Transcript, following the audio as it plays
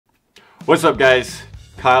What's up, guys?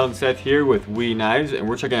 Kyle and Seth here with We Knives, and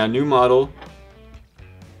we're checking out a new model,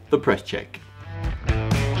 the Press Check.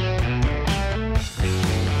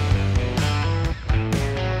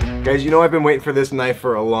 Guys, you know I've been waiting for this knife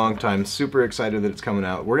for a long time. Super excited that it's coming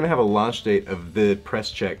out. We're gonna have a launch date of the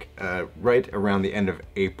Press Check right around the end of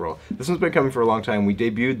April. This one's been coming for a long time. We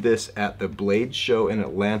debuted this at the Blade Show in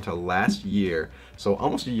Atlanta last year. So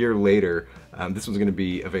almost a year later, this one's gonna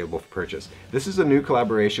be available for purchase. This is a new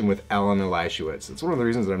collaboration with Allen Elishewitz. It's one of the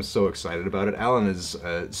reasons that I'm so excited about it. Allen is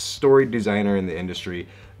a storied designer in the industry,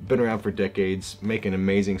 been around for decades, making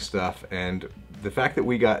amazing stuff, and the fact that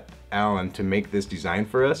we got Allen to make this design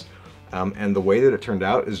for us and the way that it turned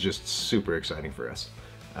out is just super exciting for us.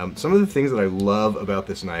 Some of the things that I love about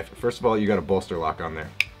this knife, first of all, you got a bolster lock on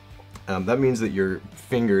there. That means that your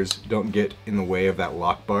fingers don't get in the way of that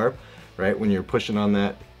lock bar, right? When you're pushing on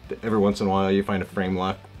that, every once in a while you find a frame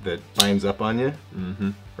lock that binds up on you,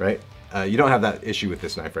 right? You don't have that issue with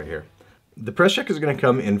this knife right here. The Press Check is going to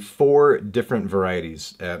come in 4 different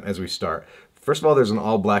varieties as we start. First of all, there's an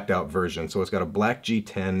all blacked out version, so it's got a black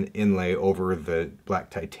G10 inlay over the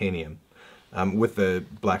black titanium with the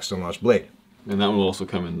black stone wash blade. And that one will also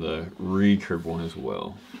come in the recurve one as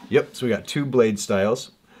well. Yep, so we got 2 blade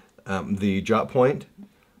styles. The drop point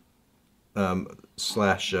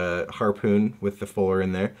slash harpoon with the fuller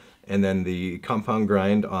in there, and then the compound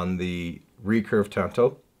grind on the recurve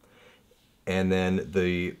tanto, and then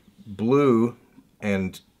the blue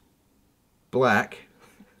and black,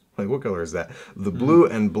 like what color is that? The blue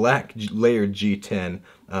and black layered G10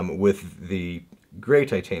 with the gray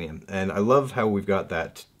titanium. And I love how we've got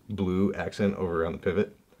that blue accent over on the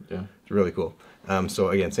pivot. Yeah. It's really cool. So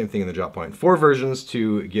again, same thing in the drop point. 4 versions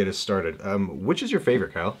to get us started. Which is your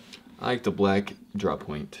favorite, Kyle? I like the black drop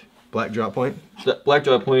point. Black drop point? Black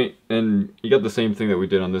drop point, and you got the same thing that we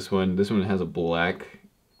did on this one. This one has a black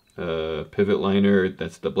pivot liner.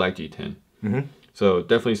 That's the black G10. So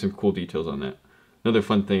definitely some cool details on that. Another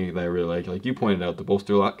fun thing that I really like you pointed out, the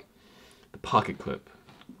bolster lock, the pocket clip.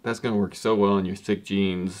 That's going to work so well in your thick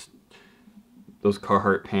jeans, those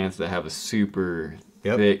Carhartt pants that have a super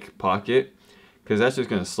thick pocket, because that's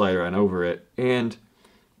just going to slide right over it. And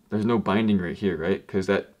there's no binding right here, right? Because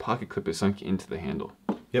that pocket clip is sunk into the handle.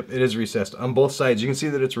 Yep, it is recessed on both sides. You can see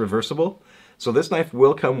that it's reversible. So this knife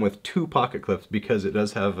will come with 2 pocket clips because it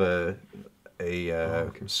does have a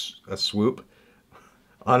swoop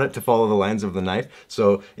on it to follow the lines of the knife.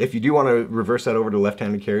 So if you do want to reverse that over to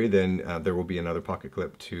left-handed carry, then there will be another pocket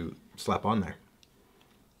clip to slap on there.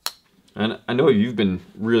 And I know you've been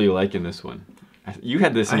really liking this one. You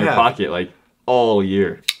had this in your pocket like all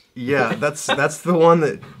year. Yeah, that's the one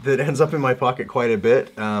that ends up in my pocket quite a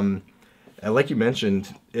bit. Like you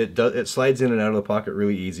mentioned, it slides in and out of the pocket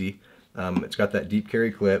really easy. It's got that deep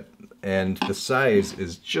carry clip, and the size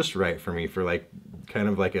is just right for me for like kind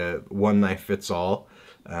of like a one knife fits all.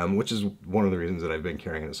 Which is one of the reasons that I've been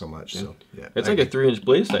carrying it so much. Yeah. So yeah, it's like a 3-inch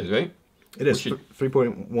blade size, right? It is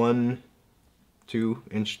 3.12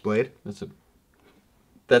 inch blade.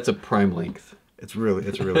 That's a prime length. It's really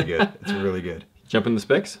good. It's really good. Jump in the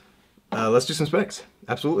specs. Let's do some specs.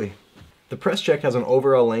 Absolutely. The Press Check has an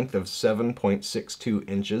overall length of 7.62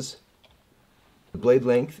 inches. The blade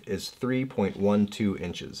length is 3.12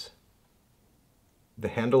 inches. The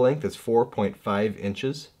handle length is 4.5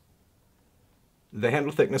 inches. The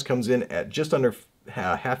handle thickness comes in at just under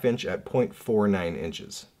 ½ inch at 0.49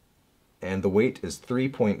 inches. And the weight is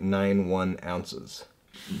 3.91 ounces.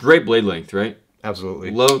 Great blade length, right?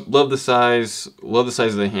 Absolutely. Love the size. Love the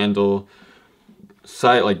size of the handle.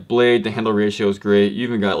 Like blade to handle ratio is great. You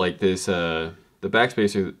even got like this, the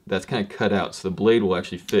backspacer that's kind of cut out, so the blade will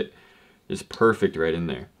actually fit just perfect right in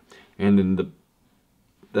there. And then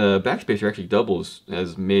the backspacer actually doubles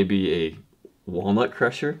as maybe a walnut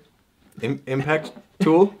crusher. Impact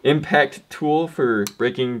tool? Impact tool for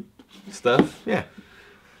breaking stuff. Yeah.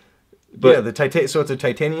 But yeah, so it's a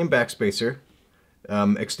titanium backspacer.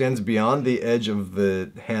 Extends beyond the edge of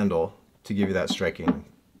the handle to give you that striking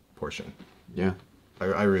portion. Yeah.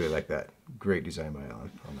 I really like that. Great design by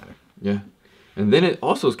Allen on that. Yeah. And then it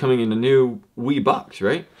also is coming in a new wee box,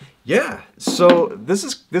 right? Yeah, so this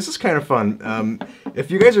is kind of fun. If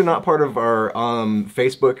you guys are not part of our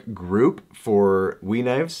Facebook group for We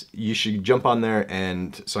Knives, you should jump on there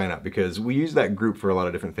and sign up because we use that group for a lot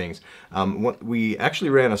of different things. We actually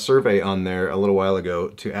ran a survey on there a little while ago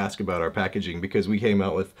to ask about our packaging because we came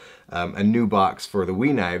out with a new box for the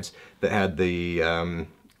We Knives that had the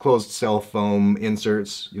closed cell foam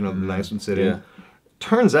inserts, you know, the nice one sit in.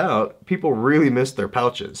 Turns out people really missed their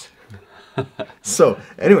pouches. So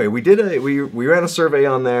anyway, we ran a survey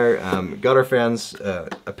on there, got our fans'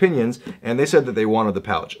 opinions, and they said that they wanted the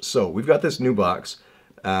pouch. So we've got this new box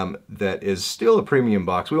that is still a premium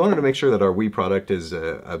box. We wanted to make sure that our Wii product is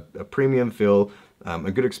a premium fill,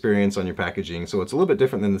 a good experience on your packaging. So it's a little bit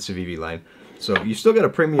different than the Civivi line. So you still got a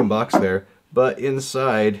premium box there, but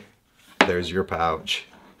inside there's your pouch.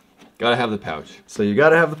 Gotta have the pouch. So you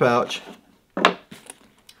gotta have the pouch.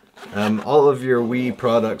 All of your Wii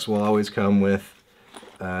products will always come with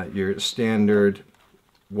your standard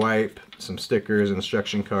wipe, some stickers,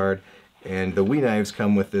 instruction card, and the Wii knives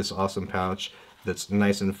come with this awesome pouch that's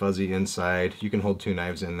nice and fuzzy inside. You can hold 2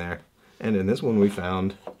 knives in there. And in this one we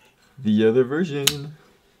found the other version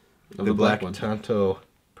of the black one. Tonto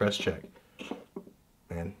press check.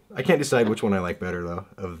 Man, I can't decide which one I like better though,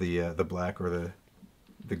 of the black or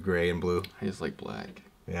the gray and blue. I just like black.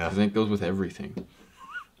 Yeah. I think it goes with everything.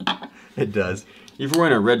 It does. If you're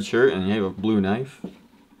wearing a red shirt and you have a blue knife,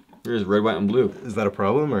 here's red, white, and blue. Is that a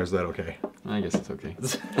problem or is that okay? I guess it's okay.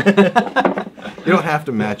 You don't have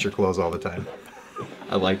to match your clothes all the time.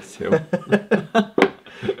 I like to.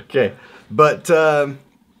 Okay, but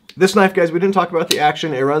this knife, guys, we didn't talk about the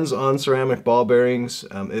action. It runs on ceramic ball bearings.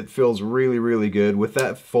 It feels really, really good. With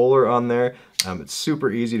that fuller on there, it's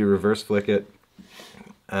super easy to reverse flick it.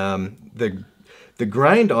 The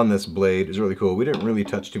grind on this blade is really cool. We didn't really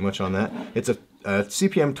touch too much on that. It's a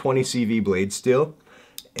CPM 20 CV blade steel,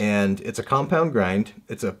 and it's a compound grind.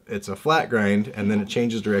 It's a flat grind, and then it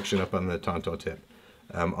changes direction up on the Tonto tip,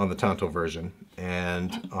 on the Tonto version.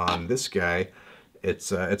 And on this guy,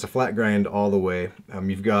 it's a flat grind all the way.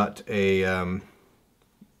 You've got a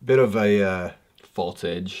bit of a false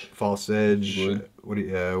edge. False edge. Wood. What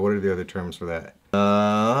are the other terms for that?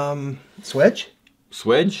 Swedge?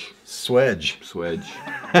 Swedge? Swedge.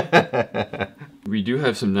 Swedge. We do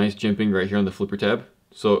have some nice jimping right here on the flipper tab.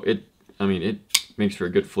 So it makes for a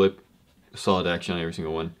good flip, solid action on every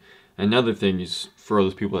single one. Another thing is for all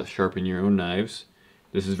those people that sharpen your own knives,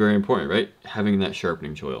 this is very important, right? Having that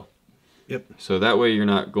sharpening choil. Yep. So that way you're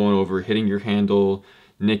not going over, hitting your handle,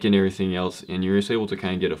 nicking everything else, and you're just able to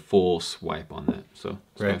kind of get a full swipe on that. So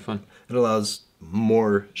it's kind of fun. It allows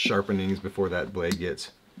more sharpenings before that blade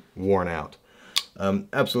gets worn out.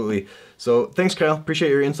 Absolutely. So thanks, Kyle. Appreciate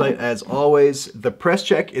your insight as always. The press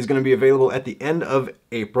check is going to be available at the end of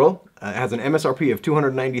April. It has an MSRP of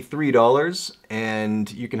 $293,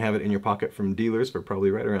 and you can have it in your pocket from dealers for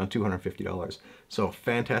probably right around $250. So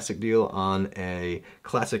fantastic deal on a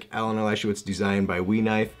classic Allen Elishewitz design by Wii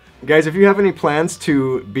Knife. Guys, if you have any plans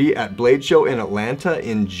to be at Blade Show in Atlanta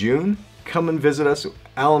in June, come and visit us.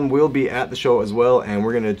 Alan will be at the show as well, and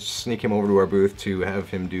we're gonna sneak him over to our booth to have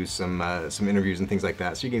him do some interviews and things like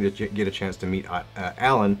that, so you can get a chance to meet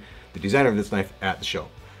Alan, the designer of this knife, at the show.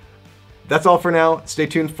 That's all for now. Stay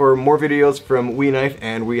tuned for more videos from Wii Knife,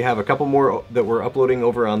 and we have a couple more that we're uploading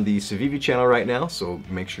over on the Civivi channel right now, so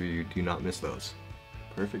make sure you do not miss those.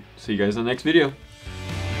 Perfect. See you guys in the next video.